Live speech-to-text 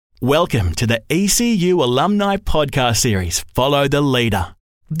Welcome to the ECU Alumni Podcast Series, Follow the Leader.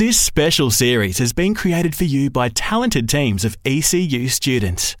 This special series has been created for you by talented teams of ECU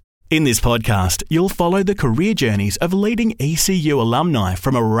students. In this podcast, you'll follow the career journeys of leading ECU alumni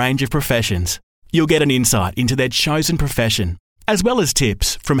from a range of professions. You'll get an insight into their chosen profession, as well as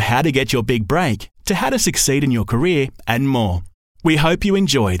tips from how to get your big break to how to succeed in your career and more. We hope you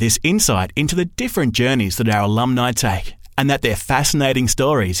enjoy this insight into the different journeys that our alumni take, and that their fascinating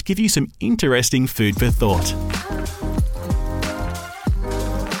stories give you some interesting food for thought.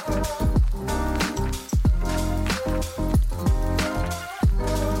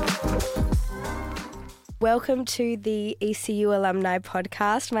 Welcome to the ECU Alumni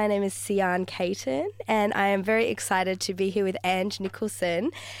Podcast. My name is Cian Caton and I am very excited to be here with Angela Nicholson.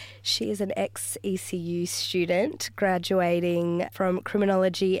 She is an ex-ECU student graduating from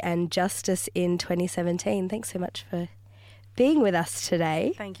Criminology and Justice in 2017. Thanks so much for being with us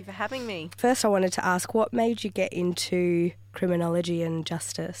today. Thank you for having me. First, I wanted to ask, what made you get into criminology and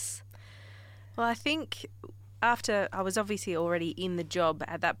justice? Well, I think after I was obviously already in the job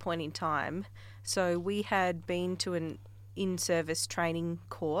at that point in time, so we had been to an in-service training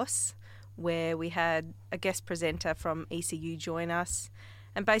course where we had a guest presenter from ECU join us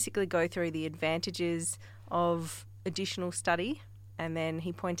and basically go through the advantages of additional study. And then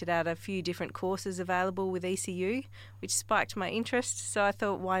he pointed out a few different courses available with ECU, which spiked my interest. So I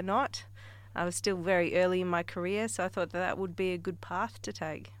thought, why not? I was still very early in my career, so I thought that would be a good path to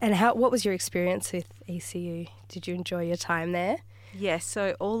take. And what was your experience with ECU? Did you enjoy your time there? Yes,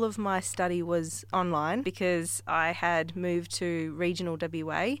 so all of my study was online because I had moved to regional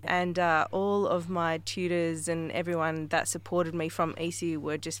WA, and all of my tutors and everyone that supported me from ECU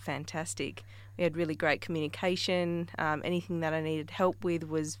were just fantastic. We had really great communication. Anything that I needed help with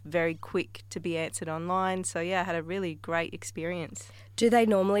was very quick to be answered online. So yeah, I had a really great experience. Do they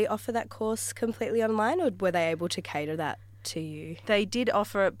normally offer that course completely online, or were they able to cater that to you? They did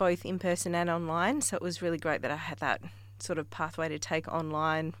offer it both in person and online, so it was really great that I had that sort of pathway to take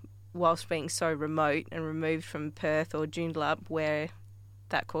online whilst being so remote and removed from Perth or Joondalup where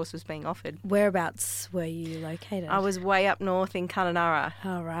that course was being offered. Whereabouts were you located? I was way up north in Kununurra.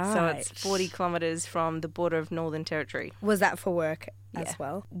 All right. So it's 40 kilometres from the border of Northern Territory. Was that for work as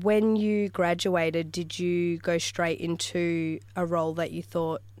well? When you graduated, did you go straight into a role that you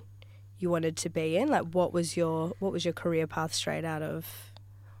thought you wanted to be in? Like, what was your career path straight out of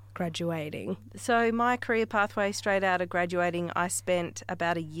graduating? So my career pathway straight out of graduating, I spent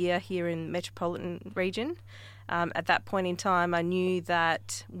about a year here in the metropolitan region. At that point in time, I knew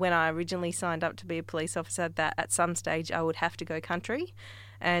that when I originally signed up to be a police officer that at some stage I would have to go country.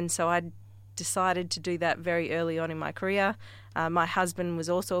 And so I decided to do that very early on in my career. My husband was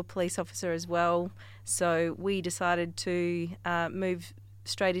also a police officer as well. So we decided to move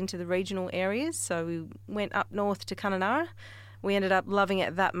straight into the regional areas. So we went up north to Kununurra. We ended up loving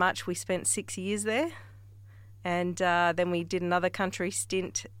it that much. We spent 6 years there. And then we did another country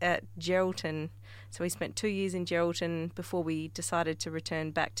stint at Geraldton. So we spent 2 years in Geraldton before we decided to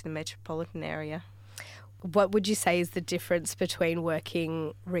return back to the metropolitan area. What would you say is the difference between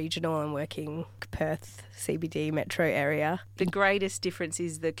working regional and working Perth CBD metro area? The greatest difference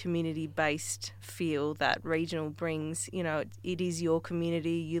is the community-based feel that regional brings. You know, it is your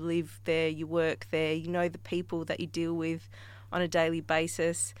community. You live there, you work there, you know the people that you deal with on a daily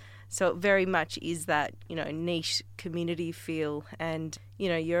basis. So it very much is that, you know, niche community feel, and, you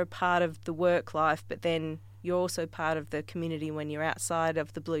know, you're a part of the work life, but then you're also part of the community when you're outside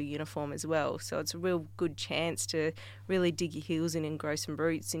of the blue uniform as well. So it's a real good chance to really dig your heels in and grow some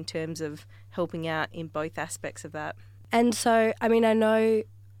roots in terms of helping out in both aspects of that. And so, I mean, I know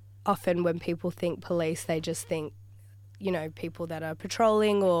often when people think police, they just think, you know, people that are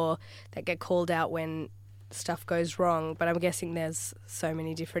patrolling or that get called out when stuff goes wrong, but I'm guessing there's so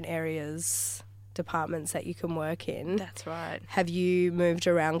many different areas, departments that you can work in. That's right. Have you moved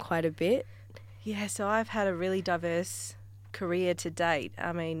around quite a bit? Yeah, so I've had a really diverse career to date.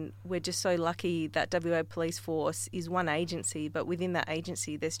 I mean, we're just so lucky that WA Police Force is one agency, but within that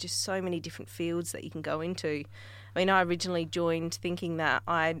agency there's just so many different fields that you can go into. I mean, I originally joined thinking that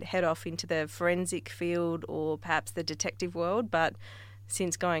I'd head off into the forensic field or perhaps the detective world, but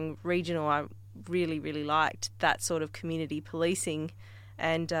since going regional, I really, really liked that sort of community policing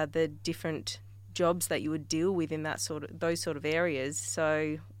and the different jobs that you would deal with in those sort of areas.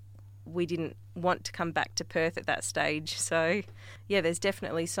 So we didn't want to come back to Perth at that stage. So yeah, there's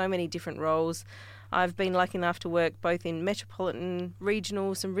definitely so many different roles. I've been lucky enough to work both in metropolitan,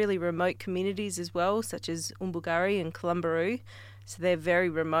 regional, some really remote communities as well, such as Umbulgari and Columbaroo. So they're very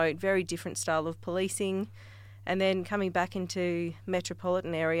remote, very different style of policing. And then coming back into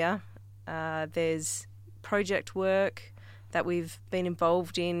metropolitan area, there's project work that we've been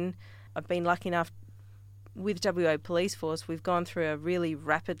involved in. I've been lucky enough with WA Police Force, we've gone through a really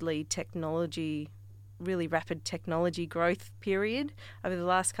rapid technology growth period over the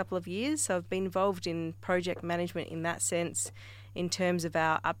last couple of years. So I've been involved in project management in that sense, in terms of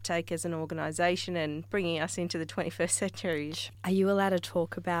our uptake as an organisation and bringing us into the 21st century. Are you allowed to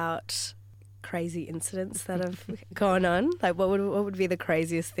talk about crazy incidents that have gone on? Like, what would be the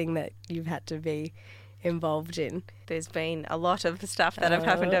craziest thing that you've had to be involved in? There's been a lot of stuff that have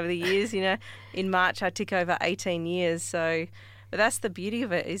happened over the years. In March I tick over 18 years. But that's the beauty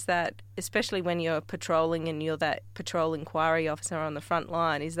of it, is that especially when you're patrolling and you're that patrol inquiry officer on the front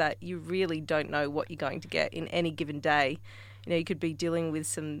line, is that you really don't know what you're going to get in any given day. You could be dealing with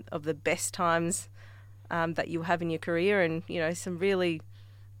some of the best times that you have in your career, and some really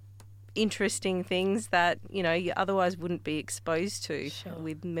interesting things that you otherwise wouldn't be exposed to. Sure.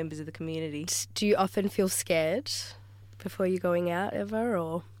 With members of the community. Do you often feel scared before you're going out ever,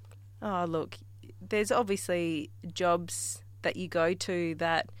 or? Oh, look, there's obviously jobs that you go to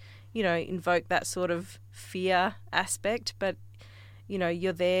that invoke that sort of fear aspect, but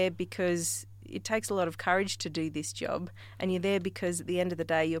you're there because it takes a lot of courage to do this job, and you're there because at the end of the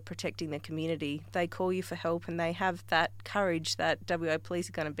day you're protecting the community. They call you for help and they have that courage that WA Police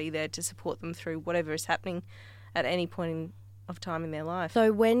are going to be there to support them through whatever is happening at any point of time in their life.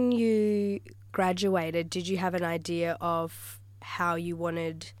 So when you graduated, did you have an idea of how you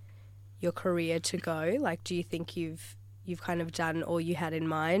wanted your career to go? Like, do you think you've kind of done all you had in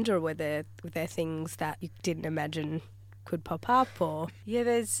mind, or were there things that you didn't imagine could pop up? Or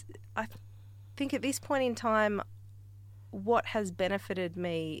I think at this point in time, what has benefited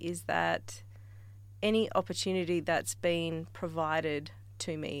me is that any opportunity that's been provided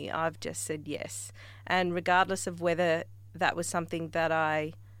to me, I've just said yes. And regardless of whether that was something that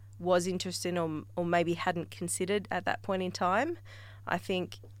I was interested in or maybe hadn't considered at that point in time, I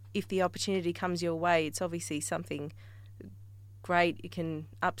think if the opportunity comes your way, it's obviously something great. It can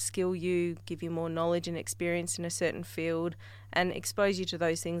upskill you, give you more knowledge and experience in a certain field, and expose you to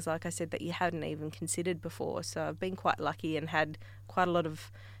those things, like I said, that you hadn't even considered before. So I've been quite lucky and had quite a lot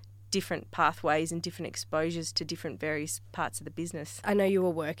of different pathways and different exposures to different various parts of the business. I know you were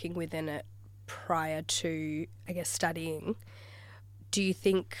working within it prior to, I guess, studying. Do you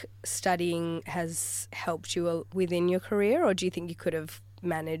think studying has helped you within your career, or do you think you could have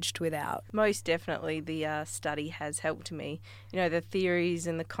managed without? Most definitely the study has helped me. The theories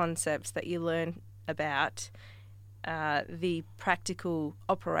and the concepts that you learn about, the practical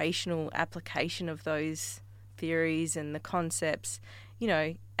operational application of those theories and the concepts,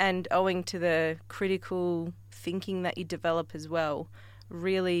 and owing to the critical thinking that you develop as well,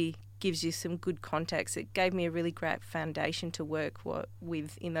 really gives you some good context. It gave me a really great foundation to work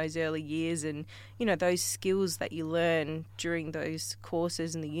with in those early years, and those skills that you learn during those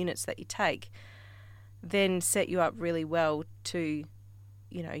courses and the units that you take then set you up really well to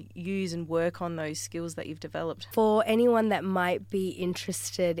use and work on those skills that you've developed. For anyone that might be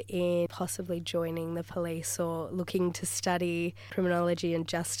interested in possibly joining the police or looking to study criminology and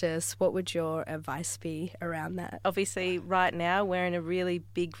justice, what would your advice be around that? Obviously, right now we're in a really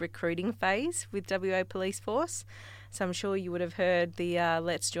big recruiting phase with WA Police Force. So I'm sure you would have heard the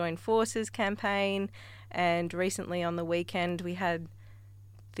Let's Join Forces campaign, and recently on the weekend we had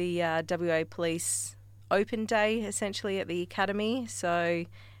the WA Police Open Day essentially at the Academy. So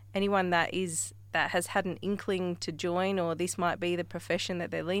anyone that has had an inkling to join, or this might be the profession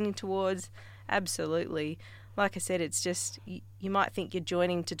that they're leaning towards, absolutely. Like I said, it's just you might think you're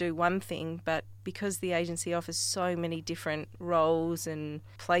joining to do one thing, but because the agency offers so many different roles and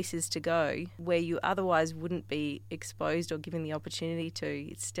places to go where you otherwise wouldn't be exposed or given the opportunity to,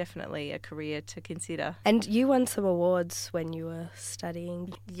 it's definitely a career to consider. And you won some awards when you were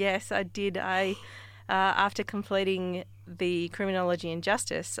studying. Yes, I did. After completing the Criminology and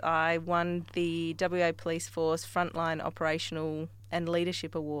Justice, I won the WA Police Force Frontline Operational and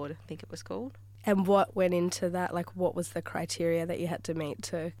Leadership Award, I think it was called. And what went into that? Like, what was the criteria that you had to meet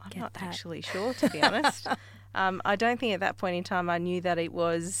to get that? I'm not actually sure, to be honest. I don't think at that point in time I knew that it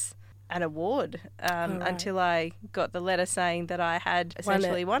was an award until I got the letter saying that I had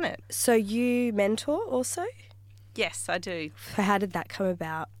essentially won it. So you mentor also? Yes, I do. How did that come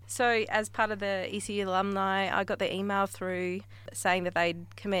about? So as part of the ECU alumni, I got the email through saying that they'd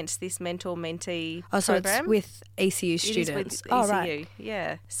commenced this mentor-mentee program. So it's with ECU students? It is with ECU, right.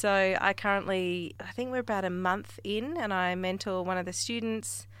 Yeah. So I think we're about a month in, and I mentor one of the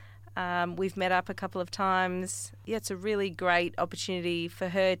students. We've met up a couple of times. Yeah, it's a really great opportunity for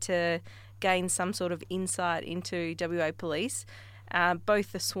her to gain some sort of insight into WA Police,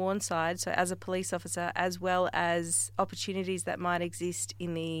 both the sworn side, so as a police officer, as well as opportunities that might exist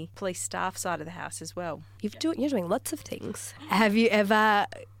in the police staff side of the house as well. You're doing lots of things. Have you ever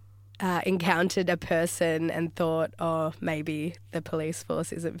encountered a person and thought, oh, maybe the police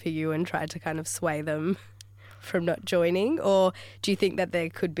force isn't for you, and tried to kind of sway them from not joining? Or do you think that there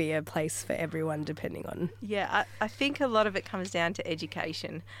could be a place for everyone depending on? Yeah, I think a lot of it comes down to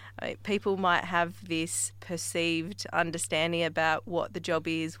education. People might have this perceived understanding about what the job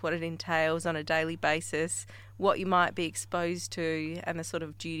is, what it entails on a daily basis, what you might be exposed to, and the sort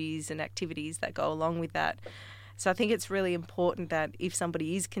of duties and activities that go along with that. So I think it's really important that if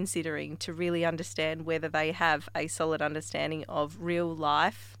somebody is considering, to really understand whether they have a solid understanding of real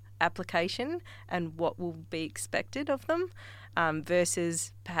life application and what will be expected of them,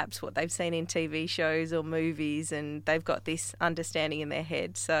 versus perhaps what they've seen in TV shows or movies, and they've got this understanding in their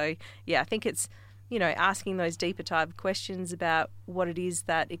head. So yeah, I think it's, asking those deeper type questions about what it is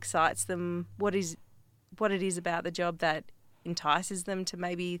that excites them, what it is about the job that entices them to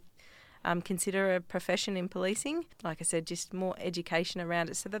maybe consider a profession in policing. Like I said, just more education around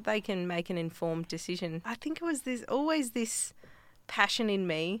it so that they can make an informed decision. I think it was always this passion in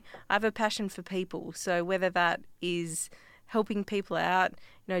me. I have a passion for people. So whether that is helping people out,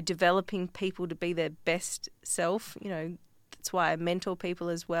 developing people to be their best self, that's why I mentor people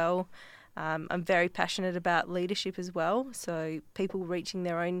as well. I'm very passionate about leadership as well. So people reaching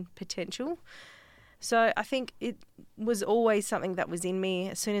their own potential. So I think it was always something that was in me.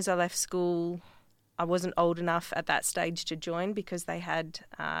 As soon as I left school, I wasn't old enough at that stage to join because they had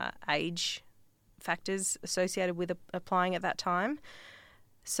age factors associated with applying at that time.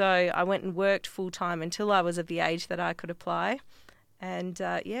 So I went and worked full-time until I was of the age that I could apply. And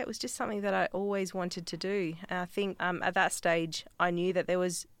it was just something that I always wanted to do. And I think at that stage, I knew that there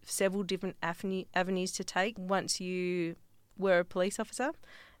was several different avenues to take once you were a police officer.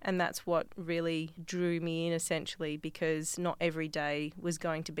 And that's what really drew me in, essentially, because not every day was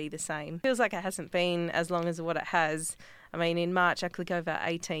going to be the same. Feels like it hasn't been as long as what it has. I mean, in March, I click over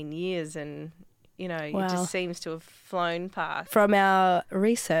 18 years and, Wow. It just seems to have flown past. From our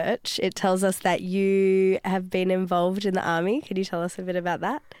research, it tells us that you have been involved in the Army. Could you tell us a bit about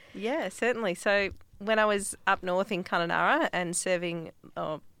that? Yeah, certainly. So when I was up north in Kununurra and serving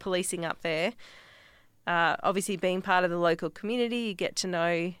or policing up there, obviously being part of the local community, you get to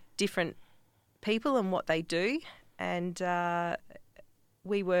know different people and what they do. And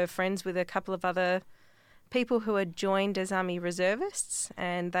we were friends with a couple of other people who had joined as Army reservists,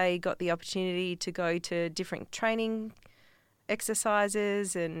 and they got the opportunity to go to different training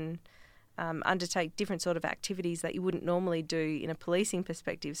exercises and undertake different sort of activities that you wouldn't normally do in a policing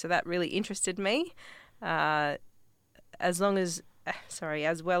perspective. So that really interested me, as well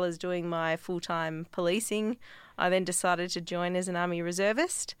as doing my full-time policing. I then decided to join as an Army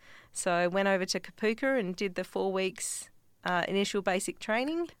reservist. So I went over to Corker and did the 4 weeks initial basic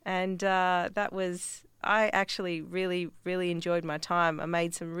training, and I actually really, really enjoyed my time. I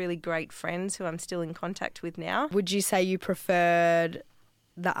made some really great friends who I'm still in contact with now. Would you say you preferred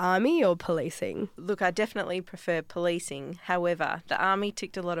the Army or policing? Look, I definitely prefer policing. However, the Army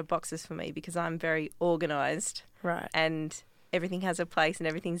ticked a lot of boxes for me because I'm very organised. Right. And everything has a place and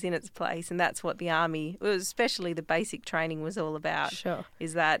everything's in its place, and that's what the Army, especially the basic training, was all about. Sure.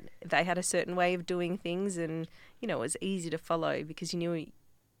 Is that they had a certain way of doing things, and it was easy to follow because you knew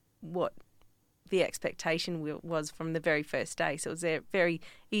what the expectation was from the very first day. So it was very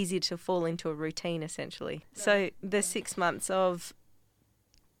easy to fall into a routine, essentially. So the 6 months of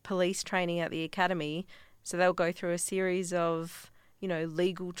police training at the academy, so they'll go through a series of,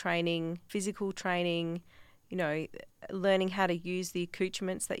 legal training, physical training, learning how to use the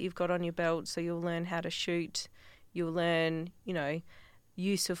accoutrements that you've got on your belt. So you'll learn how to shoot, you'll learn,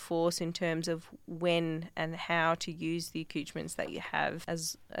 use of force in terms of when and how to use the accoutrements that you have,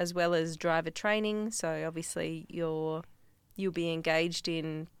 as well as driver training. So obviously you'll be engaged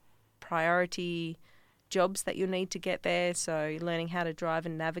in priority jobs that you'll need to get there. So learning how to drive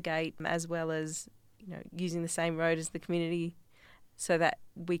and navigate, as well as using the same road as the community, so that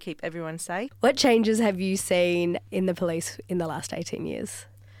we keep everyone safe. What changes have you seen in the police in the last 18 years?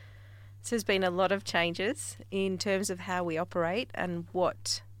 So there's been a lot of changes in terms of how we operate and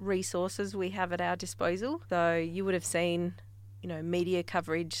what resources we have at our disposal. So you would have seen, media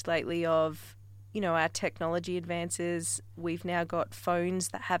coverage lately of, our technology advances. We've now got phones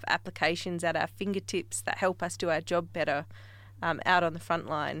that have applications at our fingertips that help us do our job better out on the front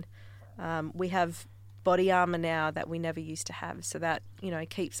line. We have body armour now that we never used to have, so that,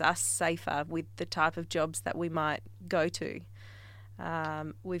 keeps us safer with the type of jobs that we might go to.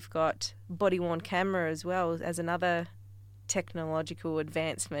 We've got body-worn camera as well as another technological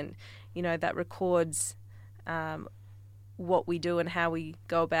advancement, that records what we do and how we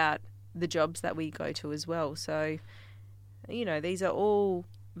go about the jobs that we go to as well. So, these are all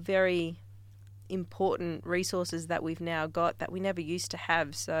very important resources that we've now got that we never used to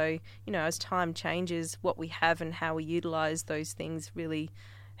have. So, as time changes, what we have and how we utilise those things really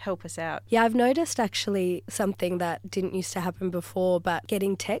help us out. Yeah, I've noticed actually something that didn't used to happen before, but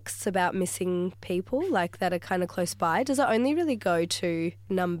getting texts about missing people like that are kind of close by. Does it only really go to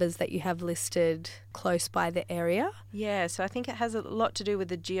numbers that you have listed close by the area? Yeah, so I think it has a lot to do with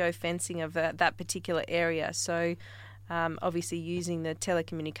the geofencing of that particular area. So obviously using the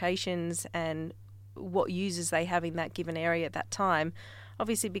telecommunications and what users they have in that given area at that time.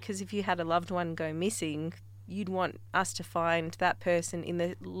 Obviously, because if you had a loved one go missing, you'd want us to find that person in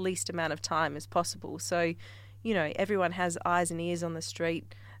the least amount of time as possible. So, everyone has eyes and ears on the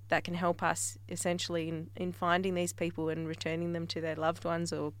street that can help us essentially in finding these people and returning them to their loved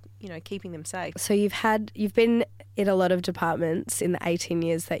ones or, keeping them safe. So you've been in a lot of departments in the 18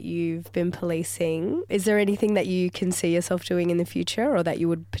 years that you've been policing. Is there anything that you can see yourself doing in the future or that you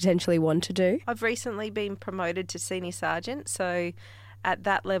would potentially want to do? I've recently been promoted to Senior Sergeant. So at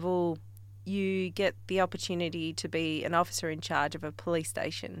that level, you get the opportunity to be an officer in charge of a police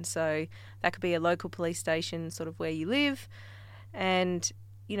station. So that could be a local police station, sort of where you live. And,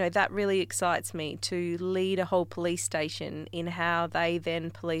 that really excites me. To lead a whole police station in how they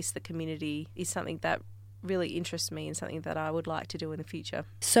then police the community is something that really interests me and something that I would like to do in the future.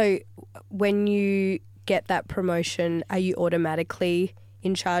 So when you get that promotion, are you automatically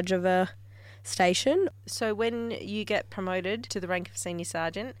in charge of a station? So when you get promoted to the rank of Senior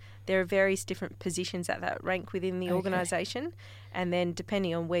Sergeant, there are various different positions at that rank within the organisation, and then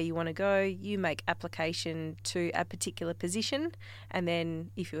depending on where you want to go, you make application to a particular position, and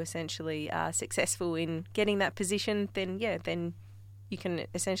then if you essentially are successful in getting that position, then you can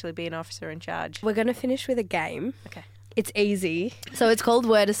essentially be an officer in charge. We're going to finish with a game. Okay. It's easy. So it's called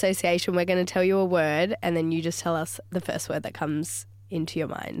word association. We're going to tell you a word and then you just tell us the first word that comes into your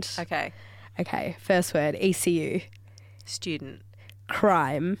mind. Okay, first word, ECU. Student.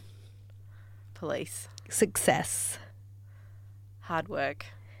 Crime. Police. Success. Hard work.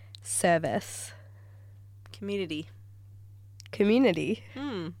 Service. Community. Community?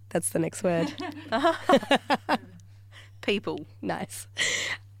 That's the next word. People. Nice.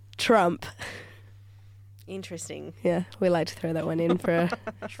 Trump. Interesting. Yeah, we like to throw that one in for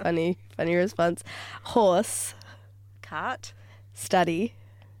a funny response. Horse. Cart. Study.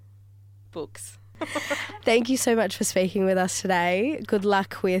 Books. Thank you so much for speaking with us today. Good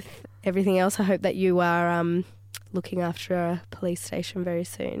luck with everything else. I hope that you are looking after a police station very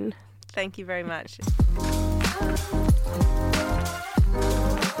soon. Thank you very much.